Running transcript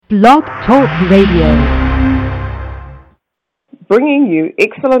Blog Talk Radio. Bringing you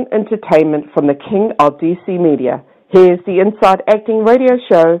excellent entertainment from the King of DC Media. Here's the Inside Acting Radio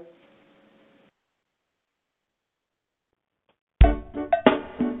Show.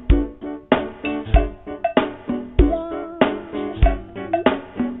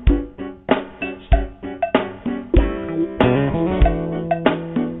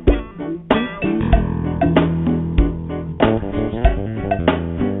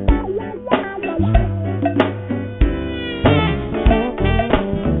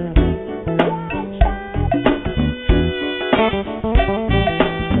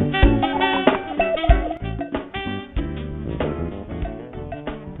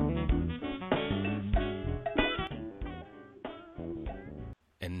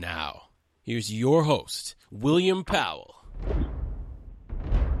 Here's your host, William Powell,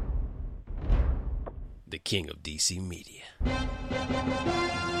 the King of DC Media.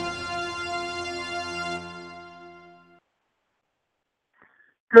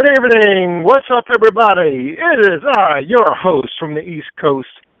 Good evening. What's up, everybody? It is I, your host from the East Coast,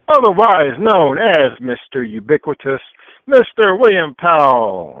 otherwise known as Mr. Ubiquitous, Mr. William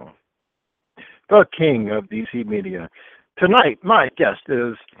Powell, the King of DC Media. Tonight, my guest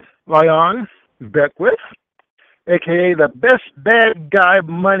is Lyon Beckwith, a.k.a. the best bad guy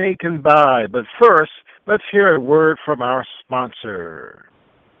money can buy. But first, let's hear a word from our sponsor.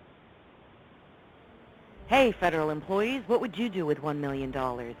 Hey, federal employees, what would you do with $1 million?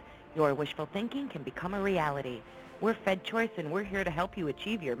 Your wishful thinking can become a reality. We're Fed Choice, and we're here to help you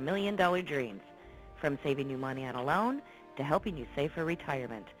achieve your $1 million dreams. From saving you money on a loan to helping you save for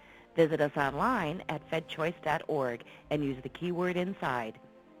retirement. Visit us online at fedchoice.org and use the keyword INSIDE.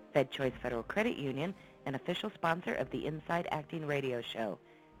 Fed Choice Federal Credit Union, an official sponsor of the Inside Acting Radio Show.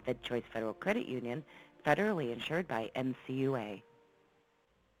 Fed Choice Federal Credit Union, federally insured by NCUA.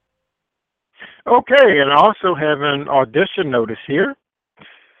 Okay, and I also have an audition notice here.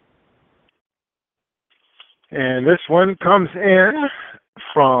 And this one comes in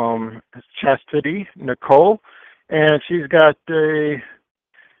from Chastity Nicole, and she's got a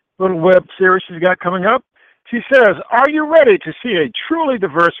little web series she's got coming up. She says, are you ready to see a truly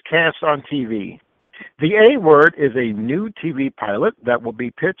diverse cast on TV? The A Word is a new TV pilot that will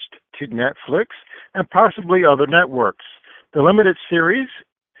be pitched to Netflix and possibly other networks. The limited series,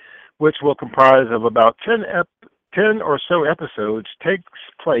 which will comprise of about 10 or so episodes, takes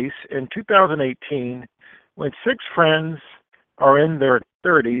place in 2018 when six friends are in their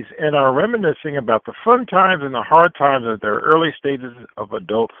 30s and are reminiscing about the fun times and the hard times of their early stages of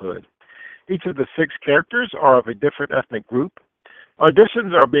adulthood. Each of the six characters are of a different ethnic group.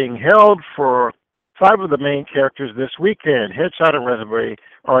 Auditions are being held for 5 of the main characters this weekend. Headshot and resume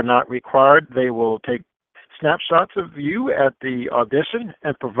are not required. They will take snapshots of you at the audition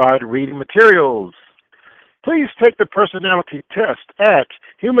and provide reading materials. Please take the personality test at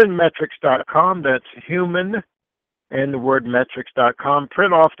humanmetrics.com. That's human and the word metrics.com.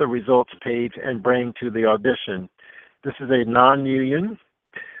 Print off the results page and bring to the audition. This is a non-union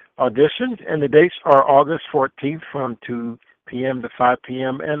audition, and the dates are August 14th from 2 p.m. to 5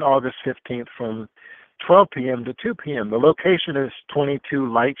 p.m. and August 15th from 12 p.m. to 2 p.m. The location is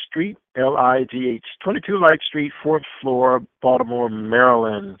 22 Light Street, L-I-G-H, 22 Light Street, 4th floor, Baltimore,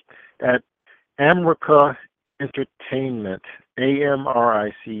 Maryland, at Amrica Entertainment,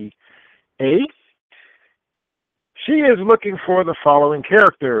 A-M-R-I-C-A. She is looking for the following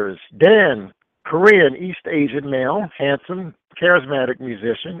characters. Dan, Korean East Asian male, handsome, charismatic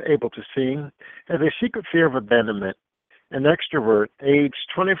musician, able to sing, has a secret fear of abandonment, an extrovert, age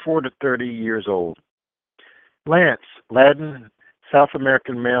 24 to 30 years old. Lance, Latin, South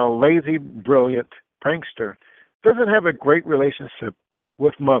American male, lazy, brilliant, prankster, doesn't have a great relationship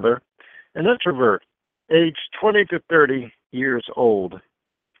with mother, an introvert, age 20 to 30 years old.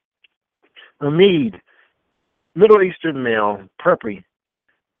 Hamid, Middle Eastern male, preppy,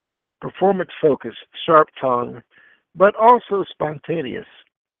 performance-focused, sharp tongue, but also spontaneous.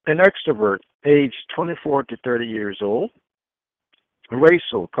 An extrovert, age 24 to 30 years old.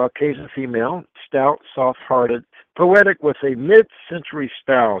 Racial, Caucasian female, stout, soft-hearted, poetic with a mid-century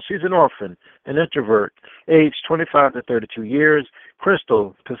style. She's an orphan, an introvert, age 25 to 32 years.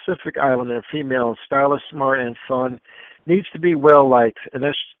 Crystal, Pacific Islander female, stylish, smart, and fun. Needs to be well-liked, an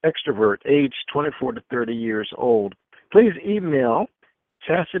extrovert, age 24 to 30 years old. Please email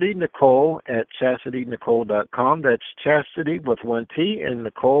Chastity Nicole at chastitynicole.com. That's Chastity with one T and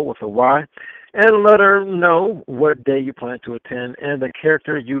Nicole with a Y. And let her know what day you plan to attend and the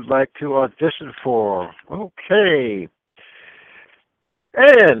character you'd like to audition for. Okay.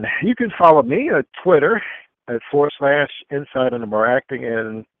 And you can follow me at Twitter at /Inside_Acting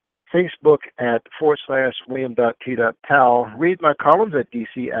and Facebook at /William.T.Powell. Read my columns at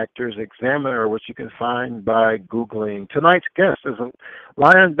DC Actors Examiner, which you can find by Googling. Tonight's guest is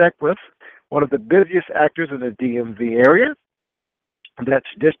Lyon Beckwith, one of the busiest actors in the DMV area. That's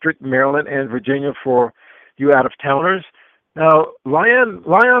District, Maryland, and Virginia for you out-of-towners. Now,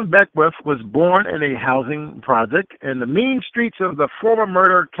 Lyon Beckwith was born in a housing project in the mean streets of the former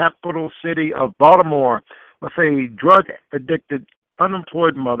murder capital city of Baltimore with a drug-addicted,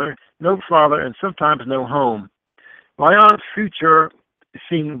 unemployed mother, no father, and sometimes no home. Lyon's future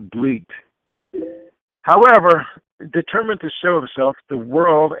seemed bleak. However, determined to show himself, the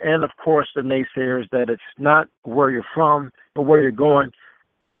world, and of course the naysayers, that it's not where you're from or where you're going,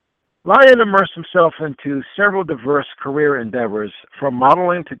 Lyon immersed himself into several diverse career endeavors, from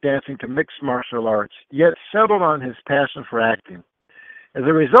modeling to dancing to mixed martial arts, yet settled on his passion for acting. As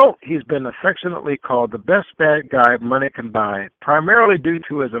a result, he's been affectionately called the best bad guy money can buy, primarily due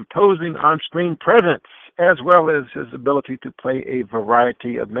to his imposing on-screen presence, as well as his ability to play a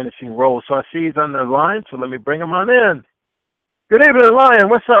variety of menacing roles. So I see he's on the line, so let me bring him on in. Good evening, Lyon.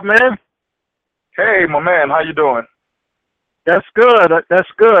 What's up, man? Hey, my man. How you doing? That's good.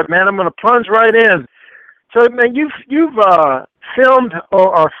 That's good, man. I'm going to plunge right in. So, man, you've filmed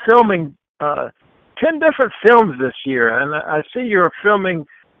or are filming 10 different films this year, and I see you're filming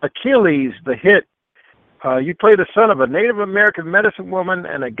Achilles, the hit. You play the son of a Native American medicine woman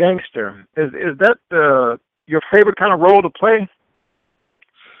and a gangster. Is that your favorite kind of role to play?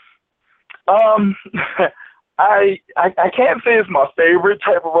 I can't say it's my favorite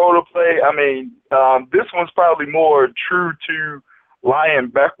type of role to play. I mean, this one's probably more true to Lyon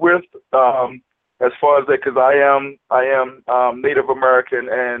Beckwith, as far as that, because I am Native American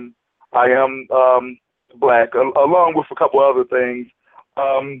and I am Black, along with a couple other things,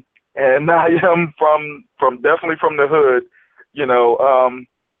 and I am definitely from the hood, you know.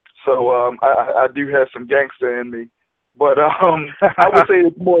 I do have some gangster in me, but I would say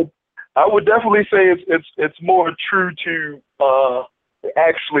it's more. I would definitely say it's more true to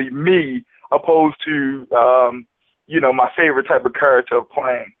actually me, opposed to my favorite type of character of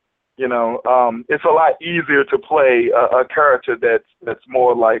playing. It's a lot easier to play a character that's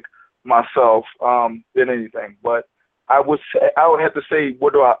more like myself than anything. But I would have to say,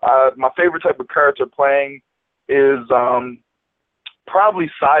 my favorite type of character playing is probably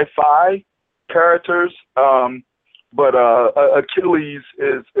sci-fi characters. But Achilles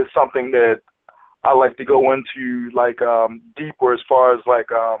is something that I like to go into, like, deeper, as far as like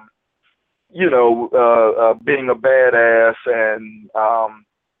being a badass, and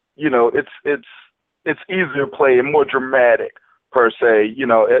it's easier to play and more dramatic per se.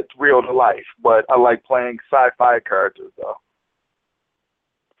 It's real to life. But I like playing sci-fi characters though.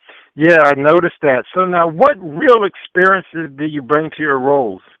 Yeah, I noticed that. So now, what real experiences do you bring to your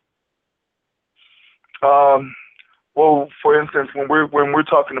roles? Well, for instance, when we're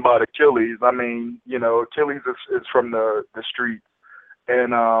talking about Achilles, I mean, Achilles is from the streets,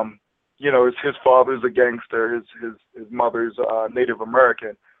 and it's his father's a gangster, his mother's Native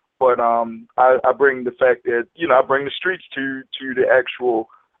American, but I bring the fact that I bring the streets to the actual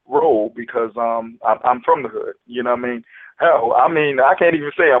role, because I'm from the hood. You know what I mean? Hell, I mean, I can't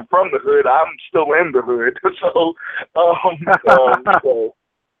even say I'm from the hood. I'm still in the hood. So,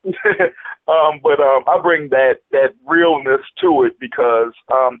 but I bring that realness to it, because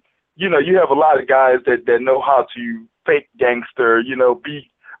you have a lot of guys that know how to fake gangster, be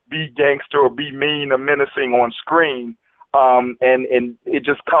gangster or be mean or menacing on screen, and it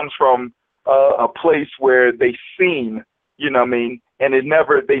just comes from a place where they seen, and they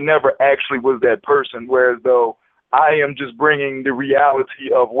never actually was that person. Whereas though I am just bringing the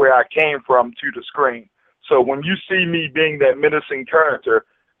reality of where I came from to the screen. So when you see me being that menacing character,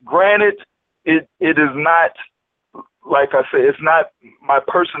 granted, it is not, like I said, it's not my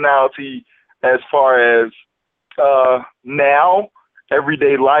personality as far as now,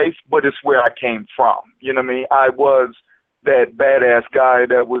 everyday life, but it's where I came from. You know what I mean? I was that badass guy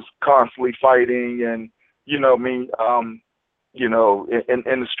that was constantly fighting and, in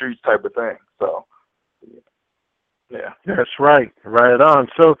the streets type of thing. So, yeah. That's right. Right on.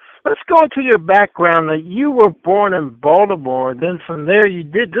 So let's go into your background. That you were born in Baltimore. Then from there, you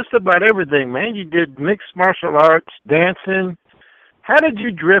did just about everything, man. You did mixed martial arts, dancing. How did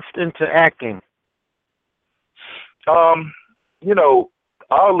you drift into acting?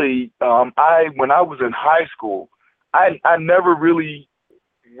 Oddly, when I was in high school, I never really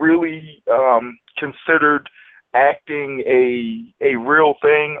considered acting a real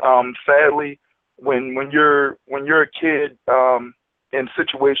thing. Sadly, when you're a kid, in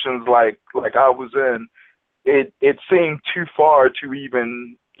situations like I was in, it seemed too far to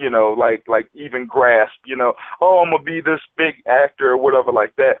even like even grasp, oh, I'm gonna be this big actor or whatever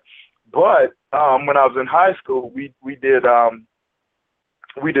like that. But when I was in high school, we did a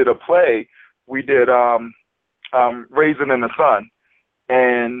play. We did Raisin in the Sun,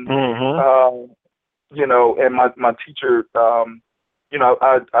 and and my teacher, I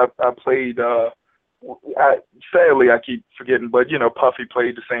played. Sadly, I keep forgetting, but Puffy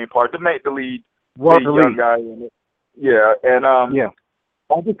played the same part. The lead young guy in it. Yeah, and I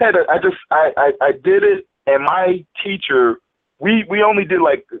just had I did it, and my teacher, we only did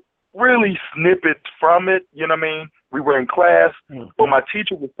like really snippets from it. You know what I mean? We were in class, but my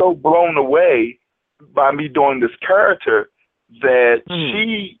teacher was so blown away by me doing this character that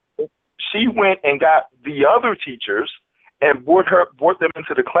she went and got the other teachers and brought them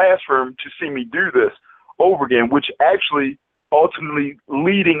into the classroom to see me do this over again, which actually ultimately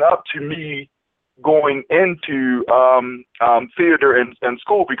leading up to me going into theater and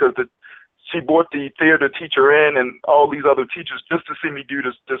school, because she brought the theater teacher in and all these other teachers just to see me do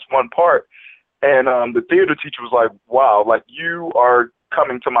this one part. And the theater teacher was like, wow, like you are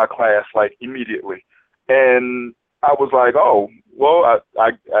coming to my class like immediately. And I was like, oh, well,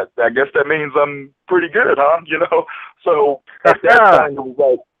 I guess that means I'm pretty good, huh? So at that time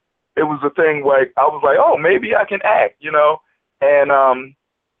it was a thing like I was like, oh, maybe I can act, And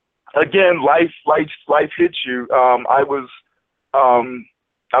again, life hits you. I was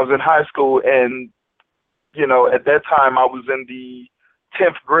in high school, and at that time I was in the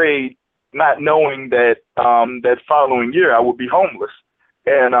 10th grade, not knowing that that following year I would be homeless.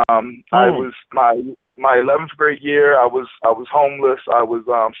 And I was my 11th grade year. I was homeless. I was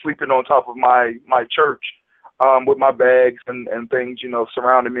sleeping on top of my church with my bags and things,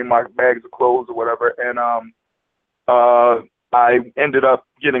 surrounding me, my bags of clothes or whatever. And I ended up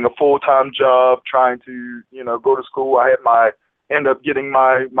getting a full-time job, trying to go to school. I ended up getting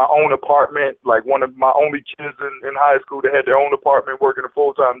my own apartment, like one of my only kids in high school that had their own apartment, working a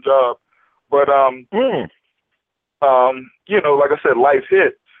full-time job. But like I said, life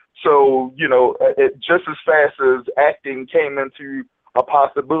hit. So, it just as fast as acting came into a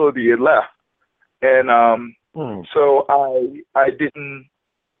possibility, it left. And so I didn't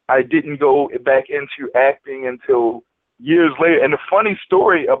go back into acting until years later. And the funny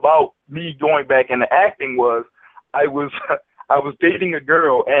story about me going back into acting was I was dating a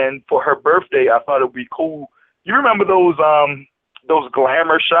girl, and for her birthday I thought it would be cool. You remember those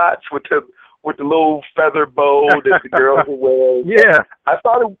glamour shots with the little feather bow that the girls would wear? Yeah. I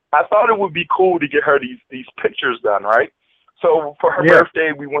thought it would be cool to get her these pictures done, right? So for her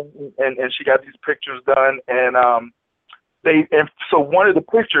birthday, we went and she got these pictures done, and so one of the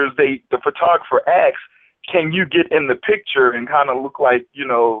pictures, the photographer asked, "Can you get in the picture and kind of look like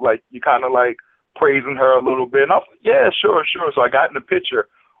like you kind of like praising her a little bit?" And I was like, "Yeah, sure." So I got in the picture.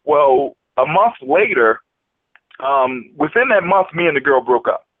 Well, a month later, within that month, me and the girl broke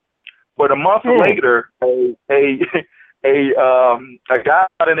up. But a month later, a guy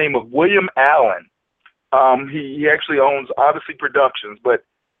by the name of William Allen, he actually owns Odyssey Productions, but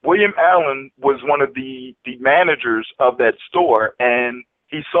William Allen was one of the managers of that store, and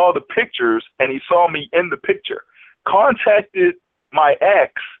he saw the pictures, and he saw me in the picture, contacted my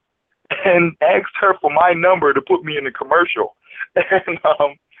ex, and asked her for my number to put me in the commercial. And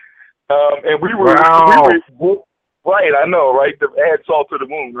we were right, I know, right? The add salt to the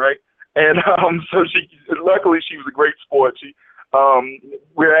wound, right? And so luckily she was a great sport.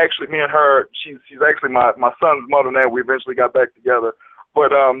 We're actually, me and her, she's actually my son's mother now. We eventually got back together.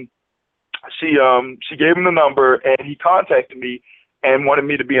 But she gave him the number, and he contacted me and wanted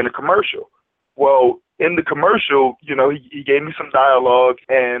me to be in a commercial. Well, in the commercial, he gave me some dialogue,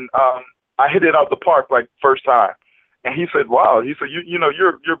 and I hit it out the park like first time. And he said, "Wow," he said, you're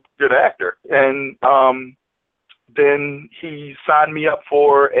a good actor. And then he signed me up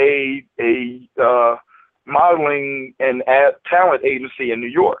for a modeling and talent agency in New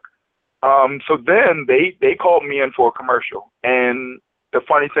York. So then they called me in for a commercial. And the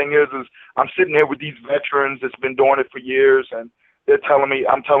funny thing is I'm sitting there with these veterans that's been doing it for years, and they're telling me,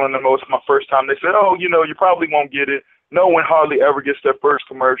 I'm telling them, it's my first time. They said, "Oh, you probably won't get it. No one hardly ever gets their first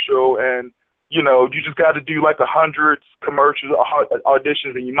commercial, and you just got to do like 100 commercials,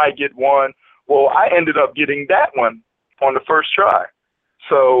 auditions, and you might get one." Well, I ended up getting that one on the first try.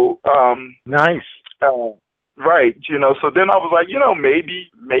 So nice. Right. So then I was like,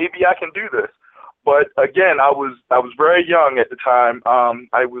 maybe I can do this. But again, I was very young at the time.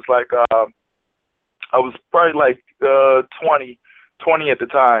 I was like I was probably like 20 at the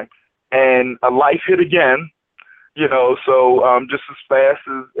time, and a life hit again. So just as fast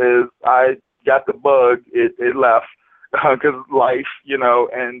as I got the bug, it left. because life,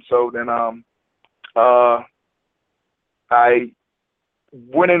 and so then I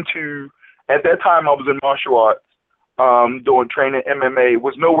went into, at that time I was in martial arts, doing training MMA. It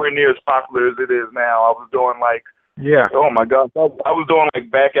was nowhere near as popular as it is now. I was doing like, oh my God, I was doing like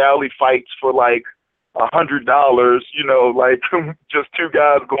back alley fights for like $100, like just two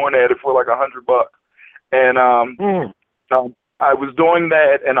guys going at it for like $100. And I was doing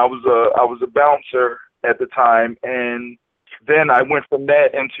that, and I was a bouncer at the time, and then I went from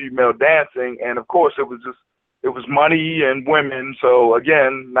that into male dancing, and of course it was money and women. So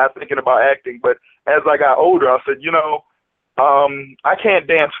again, not thinking about acting, but as I got older, I said, I can't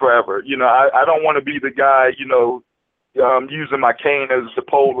dance forever. I don't want to be the guy, using my cane as the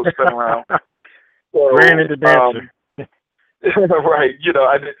pole to spin around. So, Granted, the dancer. Right.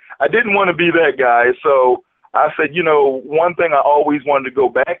 I didn't want to be that guy. So I said, one thing I always wanted to go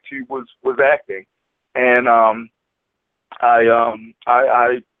back to was acting. And I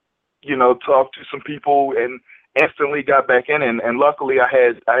talked to some people and instantly got back in. And luckily I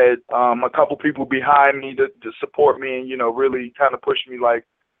had a couple people behind me to support me and, really kind of push me like,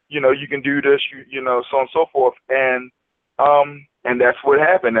 you can do this, so on and so forth. And that's what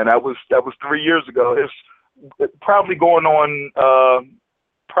happened. And that was 3 years ago. It's probably going on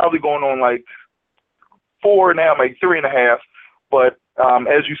like 4 now, maybe 3.5. But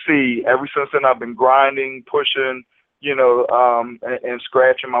as you see, ever since then I've been grinding, pushing, and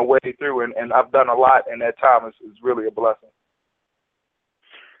scratching my way through, and I've done a lot, and that time is really a blessing.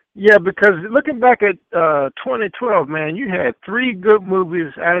 Yeah, because looking back at 2012, man, you had 3 good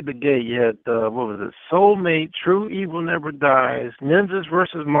movies out of the gate. You had, Soulmate, True Evil Never Dies, Ninjas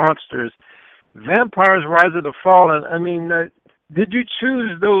vs. Monsters, Vampires Rise of the Fallen. I mean, did you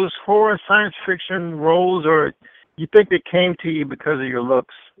choose those horror science fiction roles, or you think they came to you because of your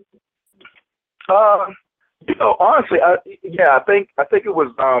looks? Honestly, I think it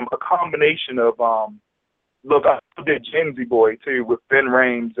was a combination of look, I did Jamesy Boy too with Ben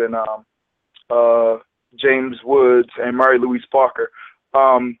Rames and James Woods and Mary Louise Parker.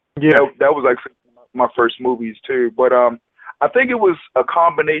 That was like my first movies too. But I think it was a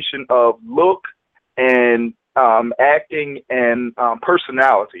combination of look and acting and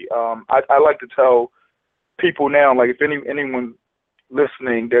personality. I like to tell people now, like if anyone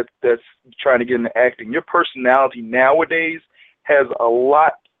listening that's trying to get into acting, your personality nowadays has a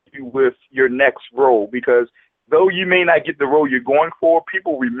lot to do with your next role, because though you may not get the role you're going for,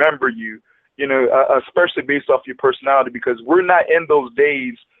 people remember you, especially based off your personality, because we're not in those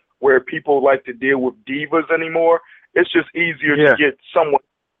days where people like to deal with divas anymore. It's just easier to get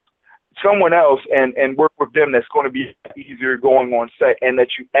someone else and work with them that's going to be easier going on set and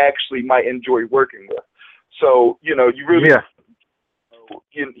that you actually might enjoy working with. So, you really,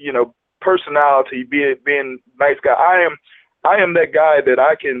 personality, being nice guy. I am that guy that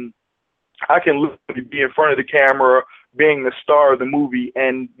I can literally be in front of the camera, being the star of the movie,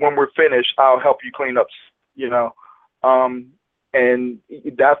 and when we're finished, I'll help you clean up, and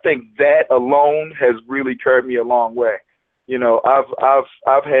I think that alone has really carried me a long way.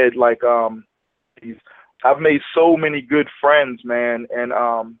 I've had like I've made so many good friends, man, and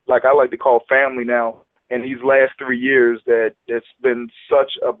like I like to call family now. And these last 3 years, that it's been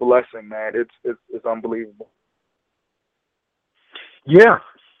such a blessing, man. It's unbelievable. Yeah,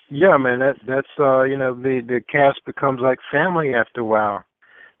 man. That's the cast becomes like family after a while.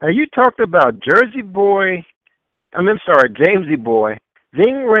 Now you talked about Jamesy Boy, Ving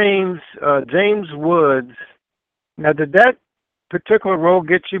Rhames, James Woods. Now, did that particular role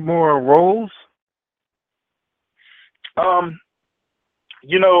get you more roles?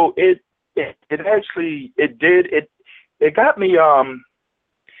 It did. It got me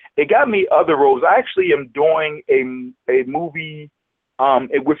other roles. I actually am doing a movie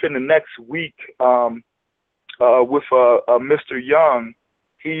within the next week with Mr. Young.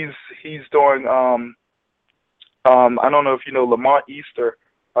 He's doing I don't know if you know Lamont Easter,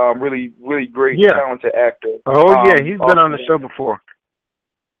 really great talented actor. He's been on the show before.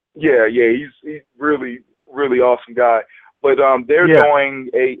 Yeah, he's really awesome guy. But they're doing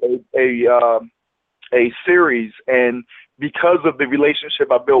a series, and because of the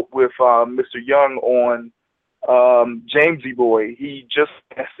relationship I built with Mr. Young on Jamesy Boy, he just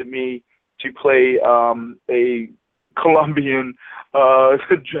asked me to play a Colombian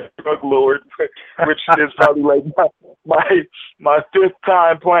drug lord, which is probably like my 5th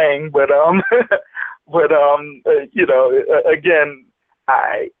time playing. But again,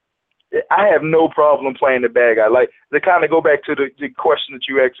 I have no problem playing the bad guy. Like, to kind of go back to the question that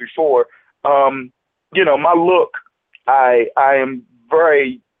you asked before, my look, I am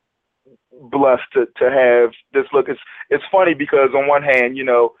very blessed to have this look. It's funny because on one hand,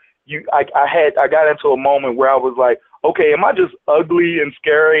 I got into a moment where I was like, okay, am I just ugly and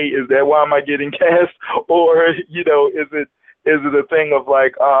scary? Is that why am I getting cast? Or, is it a thing of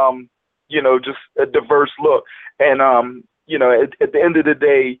like, just a diverse look? And, at the end of the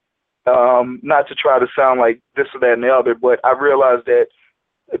day, not to try to sound like this or that and the other, but I realized that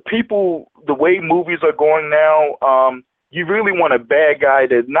people, the way movies are going now, you really want a bad guy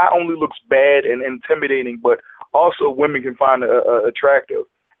that not only looks bad and intimidating, but also women can find attractive.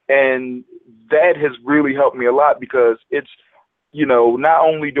 And that has really helped me a lot because it's, not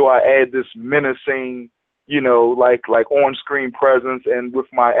only do I add this menacing, like on-screen presence and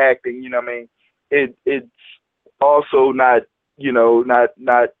with my acting, it's also not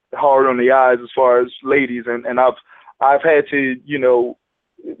hard on the eyes as far as ladies. And I've had to,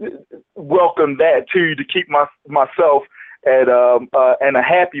 welcome that too, to keep myself at in a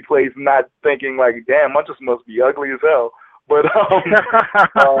happy place, not thinking like, damn, I just must be ugly as hell. But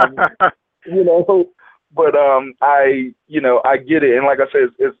I get it, and like I said,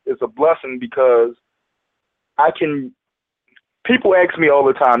 it's a blessing because people ask me all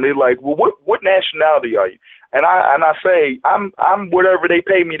the time. They're like, well, what nationality are you? And I say I'm whatever they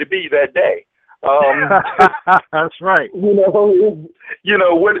pay me to be that day. That's right. Whatever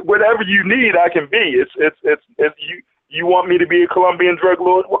you need, I can be. It's you want me to be a Colombian drug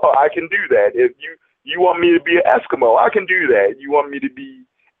lord? Well, I can do that. If you want me to be an Eskimo, I can do that. You want me to be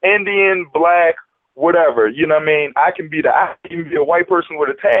Indian, black, whatever, I can be I can even be a white person with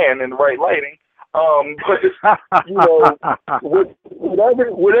a tan in the right lighting. But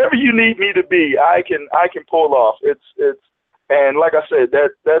whatever you need me to be, I can pull off. And like I said,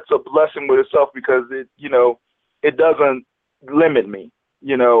 that's a blessing with itself because it doesn't limit me,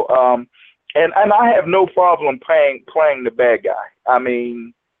 and I have no problem playing the bad guy. I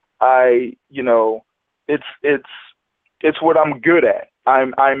mean, it's what I'm good at.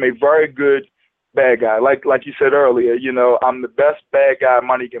 I'm a very good bad guy. Like you said earlier, I'm the best bad guy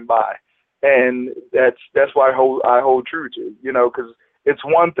money can buy, and that's why I hold true to, because it's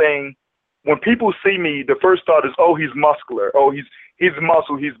one thing when people see me, the first thought is, oh, he's muscular, oh, he's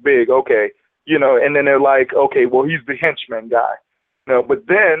muscle, he's big, okay, and then they're like, okay, well, he's the henchman guy, but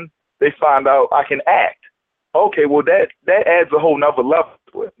then they find out I can act. Okay, well, that adds a whole nother level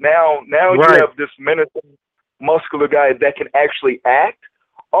to it. Now right. You have this menacing, muscular guy that can actually act.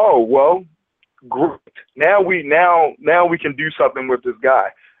 Oh, well, great. Now we can do something with this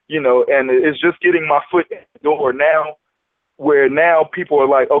guy, and it's just getting my foot in the door now, where now people are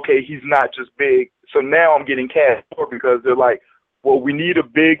like, okay, he's not just big. So now I'm getting cast for because they're like, well, we need a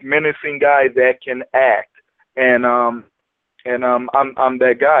big, menacing guy that can act, and I'm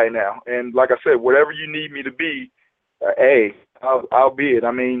that guy now. And like I said, whatever you need me to be, hey, I'll be it. I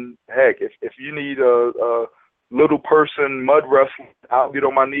mean, heck, if you need a little person mud wrestling, I'll get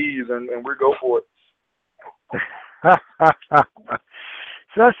on my knees and we'll go for it.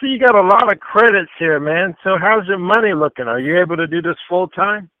 So I see you got a lot of credits here, man. So how's your money looking? Are you able to do this full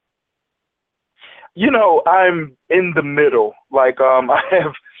time? I'm in the middle. Like I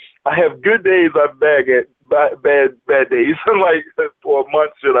have good days. I'm bad days, like for a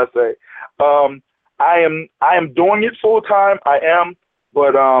month, should I say. I am doing it full time. I am,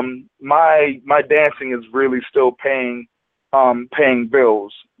 but my dancing is really still paying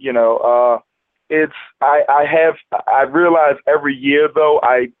bills. I realize every year though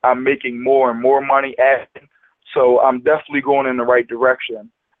I'm making more and more money acting, so I'm definitely going in the right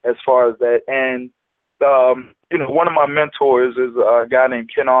direction as far as that. And one of my mentors is a guy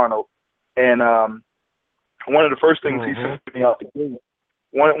named Ken Arnold, and one of the first things he said to me out the gate,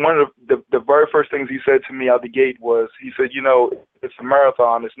 one of the very first things he said to me out the gate was, he said, it's a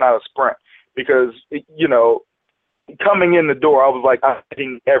marathon, it's not a sprint, because coming in the door, I was like, I'm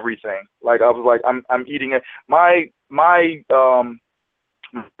eating everything. Like I was like, I'm eating it. My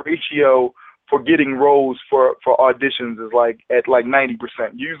ratio for getting roles for auditions is like at like 90%.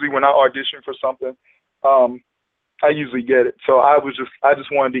 Usually when I audition for something, I usually get it. So I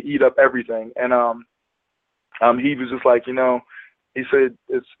just wanted to eat up everything. And he was just like, he said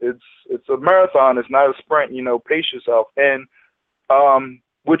it's a marathon, it's not a sprint. Pace yourself. And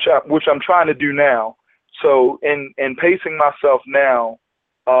which I'm trying to do now. So in pacing myself now,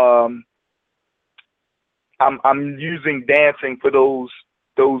 I'm using dancing for those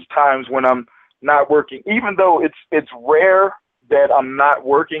times when I'm not working. Even though it's rare that I'm not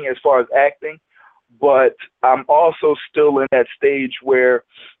working as far as acting, but I'm also still in that stage where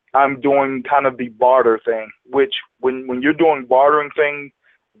I'm doing kind of the barter thing, which when you're doing bartering things,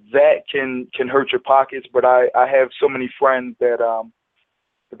 that can hurt your pockets. But I have so many friends that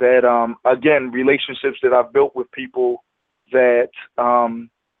that again, relationships that I've built with people that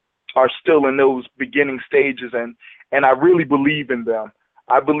are still in those beginning stages, and I really believe in them.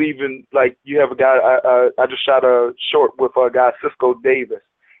 I believe in, like, you have a guy, I just shot a short with a guy, Cisco Davis,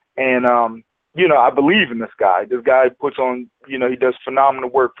 and I believe in this guy. This guy puts on, he does phenomenal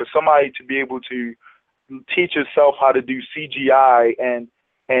work. For somebody to be able to teach himself how to do CGI and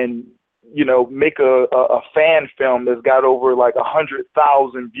make a fan film that's got over like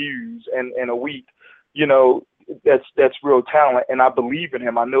 100,000 views in a week, that's real talent. And I believe in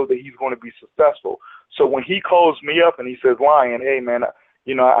him. I know that he's going to be successful. So when he calls me up and he says, Lyon, hey man,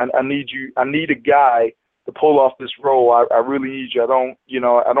 I need you. I need a guy to pull off this role. I really need you. I don't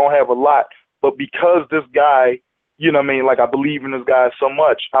have a lot, but because this guy, like, I believe in this guy so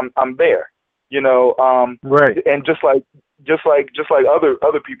much, I'm there. Right. And just like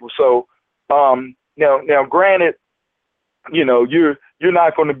other people. So now granted, you're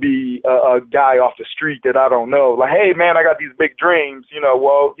not going to be a guy off the street that I don't know. Like, hey man, I got these big dreams.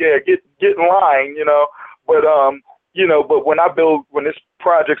 Well, yeah, get in line. But when this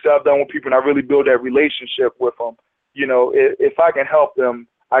projects that I've done with people and I really build that relationship with them, if I can help them,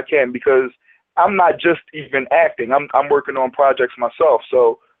 I can, because I'm not just even acting. I'm working on projects myself.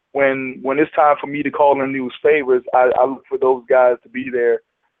 So when it's time for me to call in those favors, I look for those guys to be there,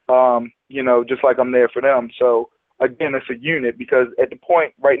 just like I'm there for them. So again, it's a unit, because at the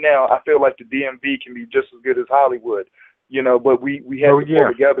point right now, I feel like the DMV can be just as good as Hollywood, but we have to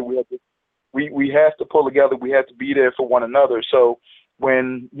pull together. We have to pull together. We have to be there for one another. So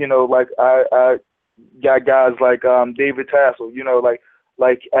when, like I got guys like David Tassel,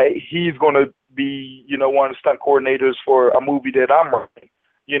 he's going to be, one of the stunt coordinators for a movie that I'm writing.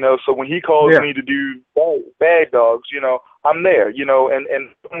 So when he calls me to do Bad Dogs, I'm there, and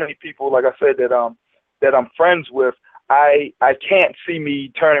so many people, like I said, that I'm friends with, I can't see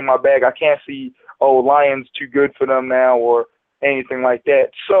me turning my back. I can't see, Lyon's too good for them now or anything like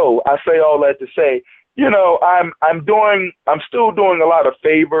that. So I say all that to say, I'm still doing a lot of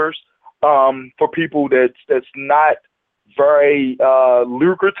favors for people that's not very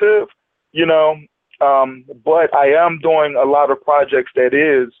lucrative, but I am doing a lot of projects that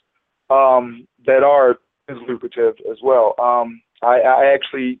are lucrative as well.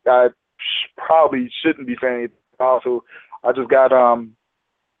 I probably shouldn't be saying anything. Also, I just got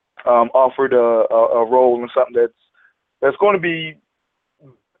offered a role in something that's going to be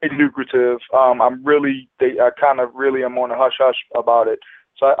very lucrative. I kind of really am on a hush hush about it,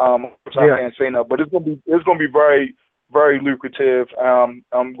 so I can't say no. But it's gonna be very, very lucrative. I'm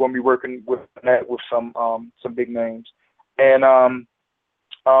going to be working with some big names, and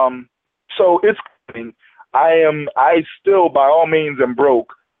so it's. I still by all means am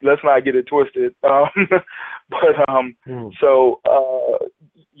broke. Let's not get it twisted.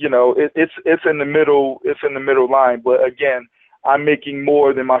 It's in the middle. It's in the middle line. But again, I'm making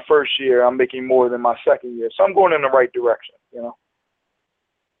more than my first year. I'm making more than my second year. So I'm going in the right direction.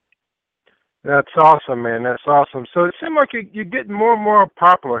 That's awesome, man. That's awesome. So it seems like you're getting more and more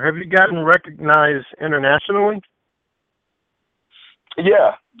popular. Have you gotten recognized internationally?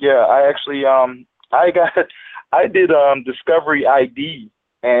 Yeah. I actually, I did Discovery ID,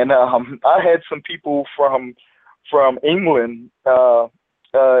 and I had some people from England. I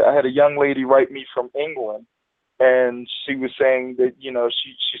had a young lady write me from England, and she was saying that she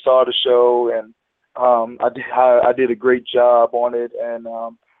saw the show, and I did a great job on it, and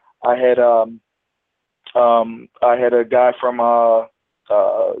I had a guy from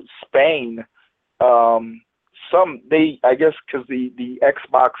Spain. I guess because the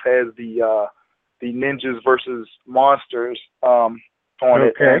Xbox has the Ninjas versus Monsters on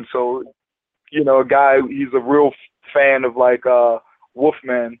it, and so a guy, he's a real fan of like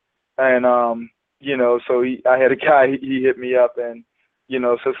Wolfman, and so I had a guy, he hit me up and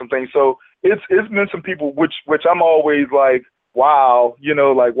said some things. So it's been some people which I'm always like, wow,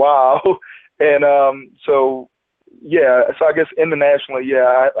 like wow. And so I guess internationally,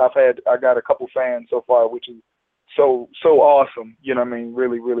 I got a couple fans so far, which is so awesome.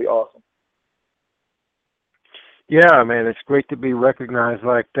 Really, really awesome. Yeah, man, it's great to be recognized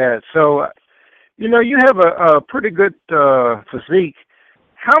like that. So, you have a pretty good physique.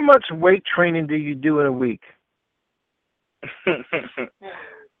 How much weight training do you do in a week?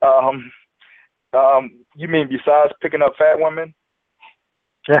 You mean besides picking up fat women?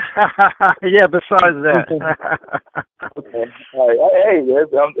 Yeah, besides that. Okay. Hey,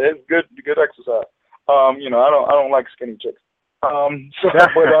 it's good exercise. I don't like skinny chicks.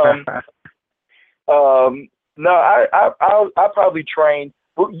 No, I probably train.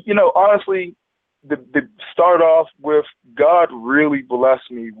 Honestly, the start off with, God really blessed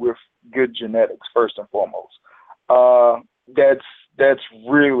me with good genetics first and foremost. That's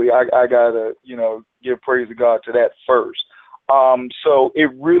really, I gotta, give praise to God to that first. So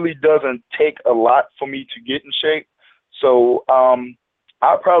it really doesn't take a lot for me to get in shape. So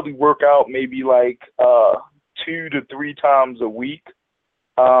I probably work out maybe like 2 to 3 times a week.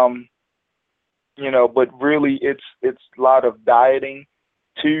 But really it's a lot of dieting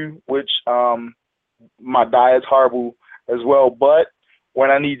too, which my diet's horrible as well. But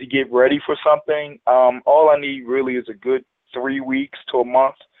when I need to get ready for something, all I need really is a good 3 weeks to a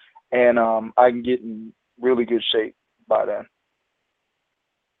month, and I can get in really good shape by then.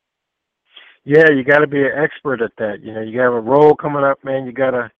 Yeah, you got to be an expert at that. You have a role coming up, man. You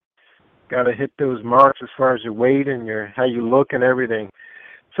gotta hit those marks as far as your weight and how you look and everything.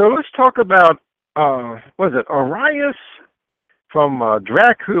 So let's talk about was it Arias from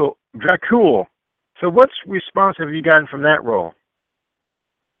Dracul? So what response have you gotten from that role?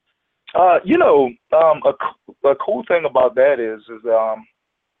 A cool thing about that is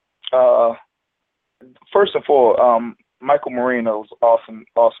first of all, Michael Marino's awesome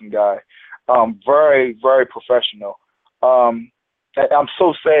guy. Very, very professional. I'm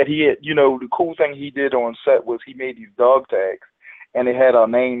so sad he had, the cool thing he did on set was he made these dog tags and it had our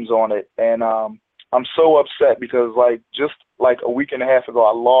names on it. And I'm so upset because just a week and a half ago,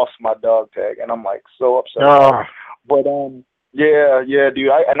 I lost my dog tag and I'm so upset. Oh. But yeah,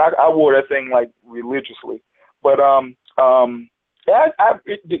 dude. I wore that thing religiously. But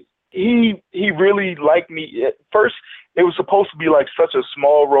he really liked me. At first, it was supposed to be such a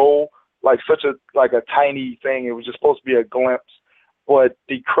small role, such a tiny thing. It was just supposed to be a glimpse. But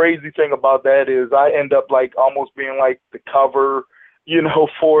the crazy thing about that is I end up almost being the cover,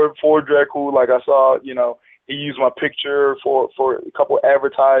 for Dracul. I saw, he used my picture for a couple of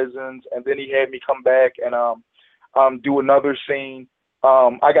advertisements, and then he had me come back and do another scene.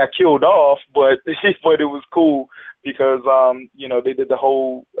 I got killed off, but it was cool because they did the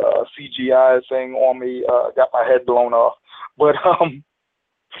whole CGI thing on me. Got my head blown off, but oh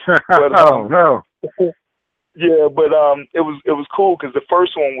no. Yeah, but it was cool because the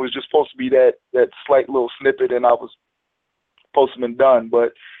first one was just supposed to be that slight little snippet, and I was supposed to have been done.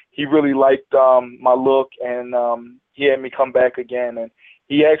 But he really liked my look, and he had me come back again, and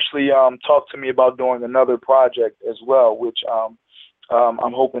he actually talked to me about doing another project as well, which I'm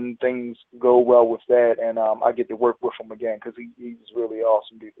hoping things go well with that, and I get to work with him again because he's really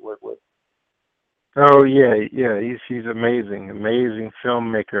awesome dude to work with. Oh yeah, he's amazing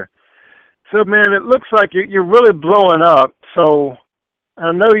filmmaker. So man, it looks like you're really blowing up. So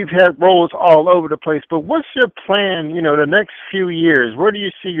I know you've had roles all over the place, but what's your plan? The next few years, where do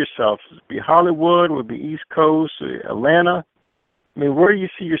you see yourself? Would it be Hollywood? Would it be East Coast? Or Atlanta? I mean, where do you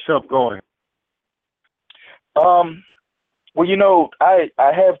see yourself going? Well, I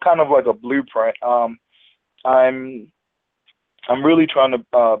have kind of a blueprint. I'm really trying to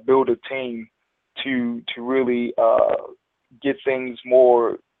build a team to really get things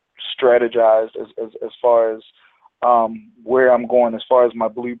more strategized as far as where I'm going, as far as my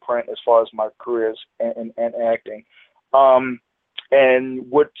blueprint, as far as my careers and acting. And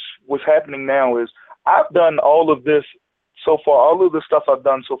what's happening now is I've done all of this so far. All of the stuff I've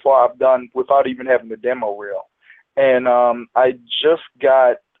done so far, I've done without even having a demo reel. And I just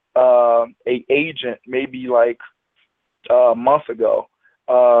got a agent maybe a month ago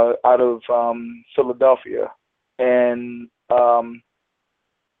out of Philadelphia, and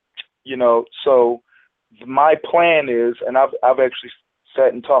so my plan is, and I've actually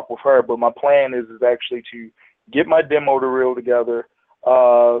sat and talked with her, but my plan is actually to get my demo reel together.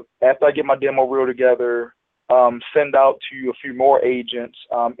 After I get my demo reel together, send out to a few more agents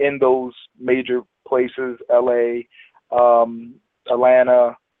in those major places, LA,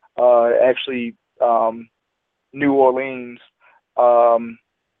 Atlanta, actually New Orleans,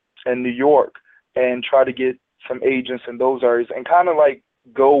 and New York, and try to get some agents in those areas and kind of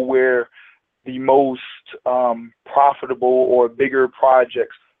go where the most profitable or bigger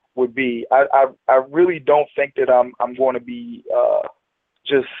projects would be. I really don't think that I'm going to be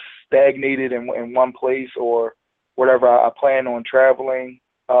just stagnated in one place or whatever. I plan on traveling.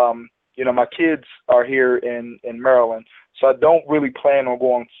 My kids are here in Maryland, so I don't really plan on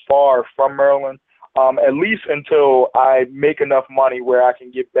going far from Maryland, at least until I make enough money where I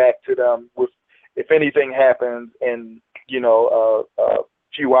can get back to them with, if anything happens in, a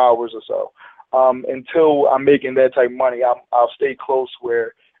few hours or so. Until I'm making that type of money, I'll stay close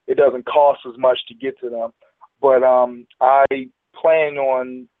where it doesn't cost as much to get to them. But I plan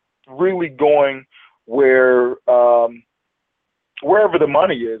on really going where wherever the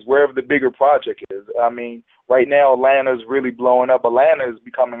money is, wherever the bigger project is. I mean, right now Atlanta's really blowing up. Atlanta is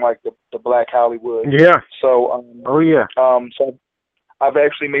becoming like the Black Hollywood. Yeah. So so I've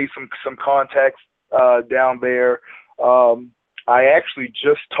actually made some contacts down there. I actually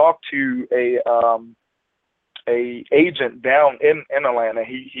just talked to a agent down in Atlanta.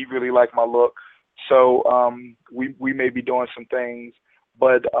 He really liked my look. So we may be doing some things.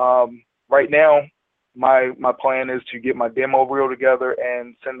 But right now my plan is to get my demo reel together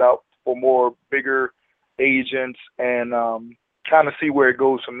and send out for more bigger agents and kind of see where it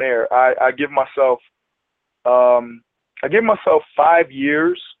goes from there. I give myself 5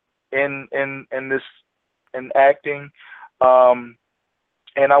 years in acting, and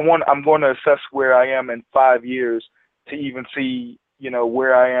I'm going to assess where I am in 5 years to even see,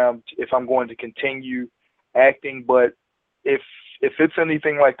 where I am, if I'm going to continue acting. But if it's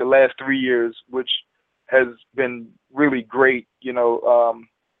anything like the last 3 years, which has been really great,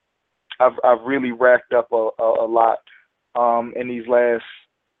 I've really racked up a lot in these last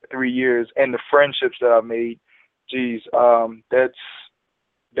 3 years, and the friendships that I've made. Geez,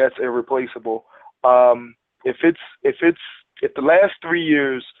 that's irreplaceable. If the last 3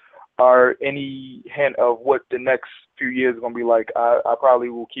 years are any hint of what the next few years are going to be like, I probably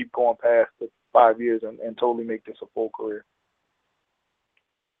will keep going past the 5 years and totally make this a full career.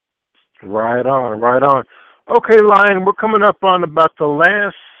 Right on. Okay, Lyon, we're coming up on about the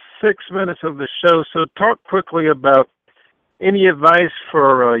last 6 minutes of the show, so talk quickly about any advice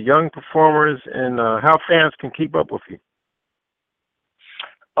for young performers and how fans can keep up with you.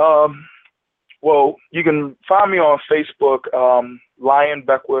 Well, you can find me on Facebook, Lyon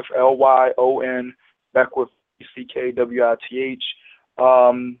Beckwith, Lyon Beckwith, Ckwith.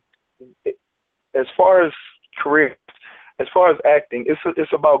 As far as career, as far as acting,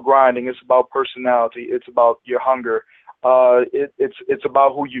 it's about grinding. It's about personality. It's about your hunger. It's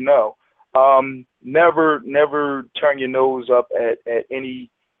about who you know. Never turn your nose up at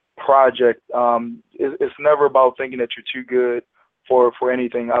any project. It's never about thinking that you're too good for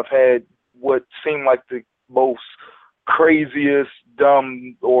anything. I've had what seemed like the most craziest,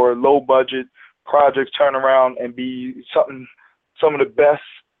 dumb, or low budget projects turn around and be some of the best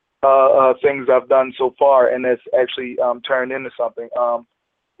things I've done so far, and that's actually turned into something.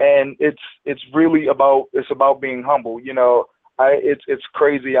 And it's really about being humble. It's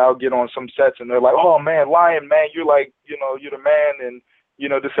crazy. I'll get on some sets and they're like, "Oh man, Lyon, man, you're like, you're the man," and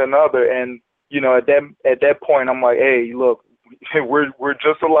this and other. And at that point, I'm like, "Hey, look, we're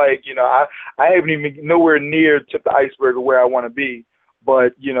just alike." I haven't even nowhere near tip the iceberg of where I want to be.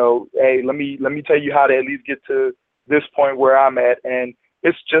 But hey, let me tell you how to at least get to this point where I'm at. And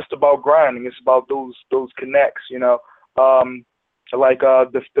it's just about grinding. It's about those connects. Like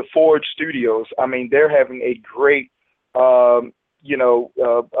the Forge Studios. I mean, they're having a great internship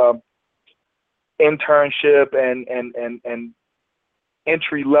and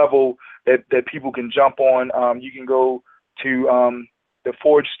entry level that people can jump on. You can go to the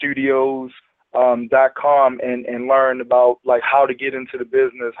Forge Studios .com and learn about like how to get into the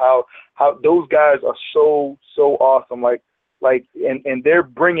business, how those guys are so awesome. Like and they're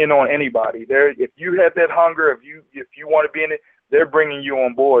bringing on anybody. If you have that hunger, if you want to be in it, they're bringing you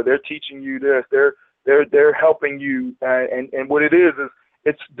on board. They're teaching you this. They're helping you. And what it is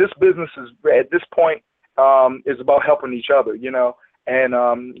this business is at this point is about helping each other. And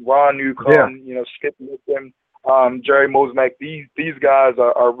Ron Newcomb, Skip Nixon, Jerry Mosmack, these guys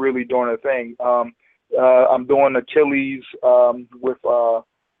are really doing their thing. I'm doing Achilles with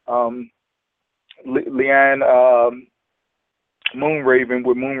Leanne Moonraven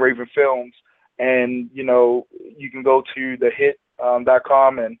with Moonraven Films, and you can go to the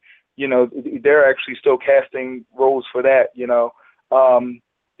hit.com and they're actually still casting roles for that.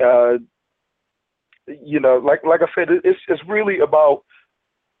 Like I said, it's really about,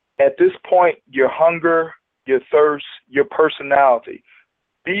 at this point, your hunger, your thirst, your personality.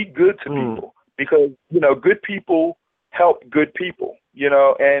 Be good to people, because good people help good people.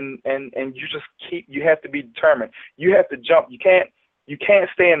 And you just you have to be determined. You have to jump. You can't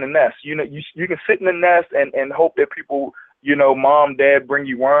stay in the nest. You can sit in the nest and hope that people, mom, dad bring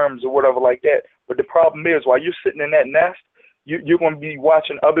you worms or whatever like that. But the problem is, while you're sitting in that nest, you're going to be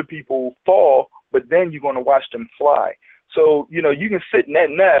watching other people fall, but then you're going to watch them fly. So, you can sit in that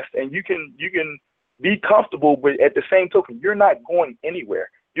nest and you can be comfortable, but at the same token, you're not going anywhere.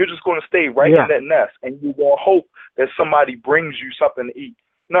 You're just going to stay right in that nest, and you're going to hope that somebody brings you something to eat.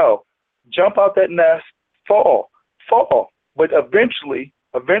 No, jump out that nest, fall. But eventually,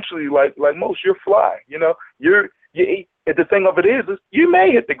 like most, you'll fly. The thing of it is you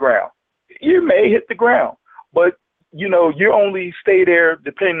may hit the ground. But you only stay there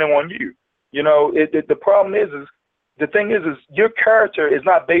depending on you. The problem is the thing is your character is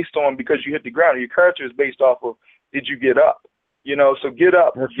not based on because you hit the ground. Your character is based off of did you get up? So get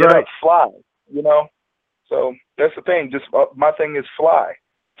up, That's get right. up, fly. So that's the thing. Just my thing is fly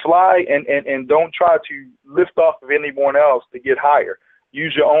and don't try to lift off of anyone else to get higher.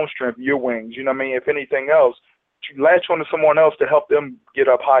 Use your own strength, your wings. You know what I mean? If anything else, latch on to someone else to help them get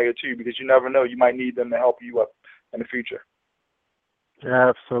up higher too, because you never know, you might need them to help you up in the future.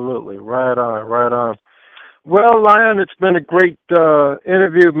 Absolutely. Right on, right on. Well, Lyon, it's been a great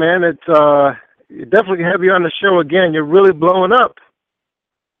interview, man. It's definitely have you on the show again. You're really blowing up.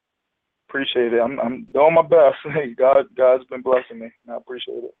 Appreciate it. I'm doing my best. Hey, God's been blessing me. I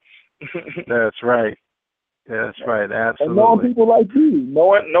appreciate it. That's right. That's right. Absolutely. And knowing people like you,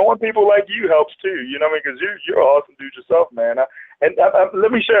 knowing people like you helps too. You know what I mean? Because you're an awesome dude yourself, man.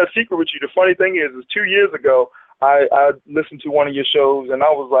 Let me share a secret with you. The funny thing is 2 years ago, I listened to one of your shows, and I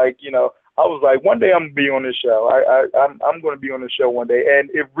was like, one day I'm gonna be on this show. I'm gonna be on this show one day, and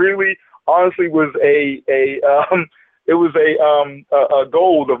it really, honestly, was a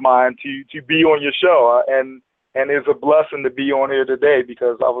goal of mine to be on your show, and it's a blessing to be on here today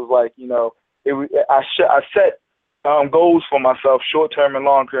because I was like, I set goals for myself, short-term and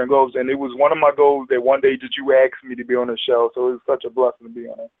long-term goals, and it was one of my goals that one day did you ask me to be on the show, so it was such a blessing to be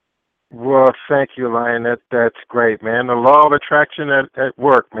on it. Well, thank you, Lyon. That's great, man. The law of attraction at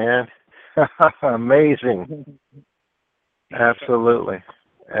work, man. Amazing. Absolutely.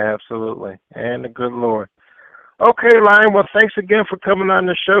 Absolutely. And the good Lord. Okay, Lyon, well, thanks again for coming on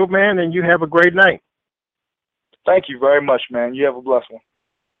the show, man, and you have a great night. Thank you very much, man. You have a blessed one.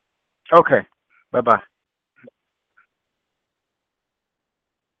 Okay. Bye-bye.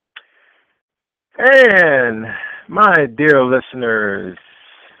 And my dear listeners,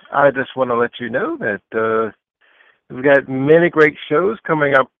 I just want to let you know that we've got many great shows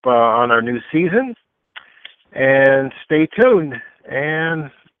coming up on our new season. And stay tuned.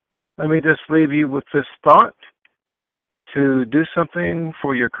 And let me just leave you with this thought to do something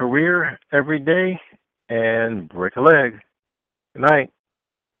for your career every day and break a leg. Good night.